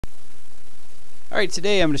Alright,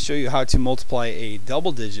 today I'm going to show you how to multiply a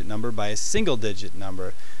double-digit number by a single-digit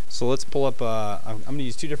number. So let's pull up, I'm going to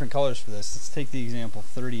use two different colors for this. Let's take the example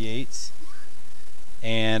 38,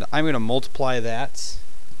 and I'm going to multiply that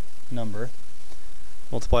number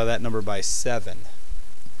by 7.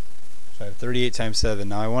 So I have 38 times 7.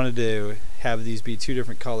 Now I wanted to have these be two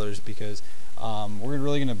different colors because we're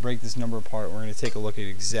really going to break this number apart. We're going to take a look at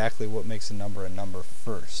exactly what makes a number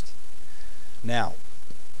first. Now,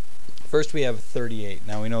 first we have 38.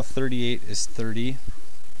 Now we know 38 is 30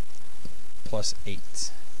 plus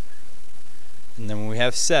 8. And then when we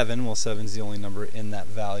have 7, well, 7 is the only number in that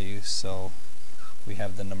value, so we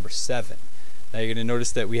have the number 7. Now you're going to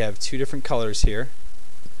notice that we have two different colors here,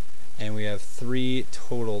 and we have 3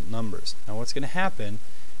 total numbers. Now what's going to happen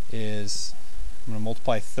is I'm going to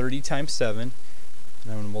multiply 30 times 7, and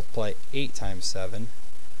I'm going to multiply 8 times 7,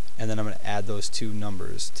 and then I'm going to add those two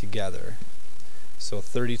numbers together. So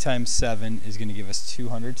 30 times 7 is going to give us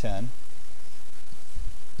 210,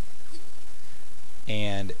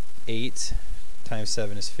 and 8 times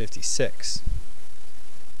 7 is 56.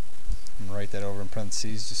 I'm going to write that over in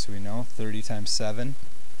parentheses just so we know. 30 times 7,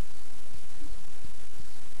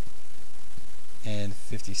 and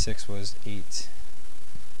 56 was 8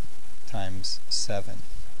 times 7.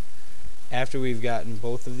 After we've gotten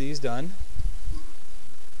both of these done,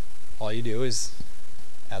 all you do is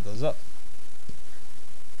add those up.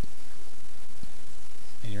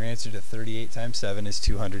 And your answer to 38 times 7 is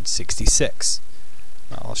 266.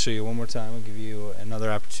 Now, I'll show you one more time. I'll give you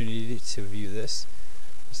another opportunity to view this.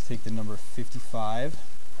 Let's take the number 55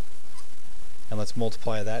 and let's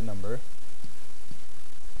multiply that number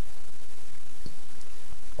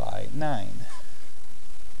by 9.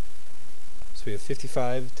 So we have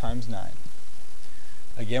 55 times 9.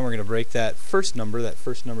 Again, we're going to break that first number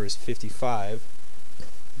is 55,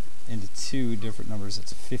 into two different numbers.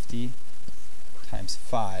 It's 50 times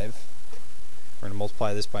 5. We're going to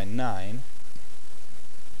multiply this by 9.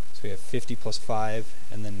 So we have 50 plus 5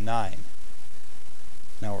 and then 9.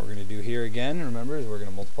 Now what we're going to do here again, remember, is we're going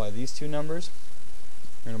to multiply these two numbers.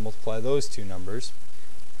 We're going to multiply those two numbers,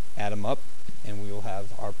 add them up, and we will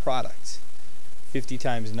have our product. 50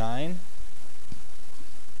 times 9,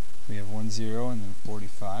 we have 1 0 and then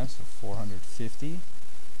 45, so 450. And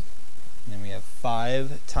then we have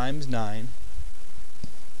 5 times 9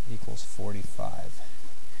 equals 45.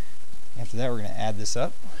 After that, we're going to add this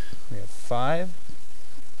up. We have 5,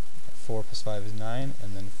 4 plus 5 is 9,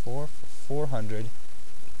 and then 4 for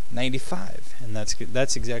 495. And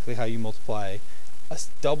that's exactly how you multiply a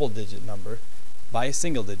double-digit number by a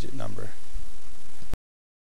single-digit number.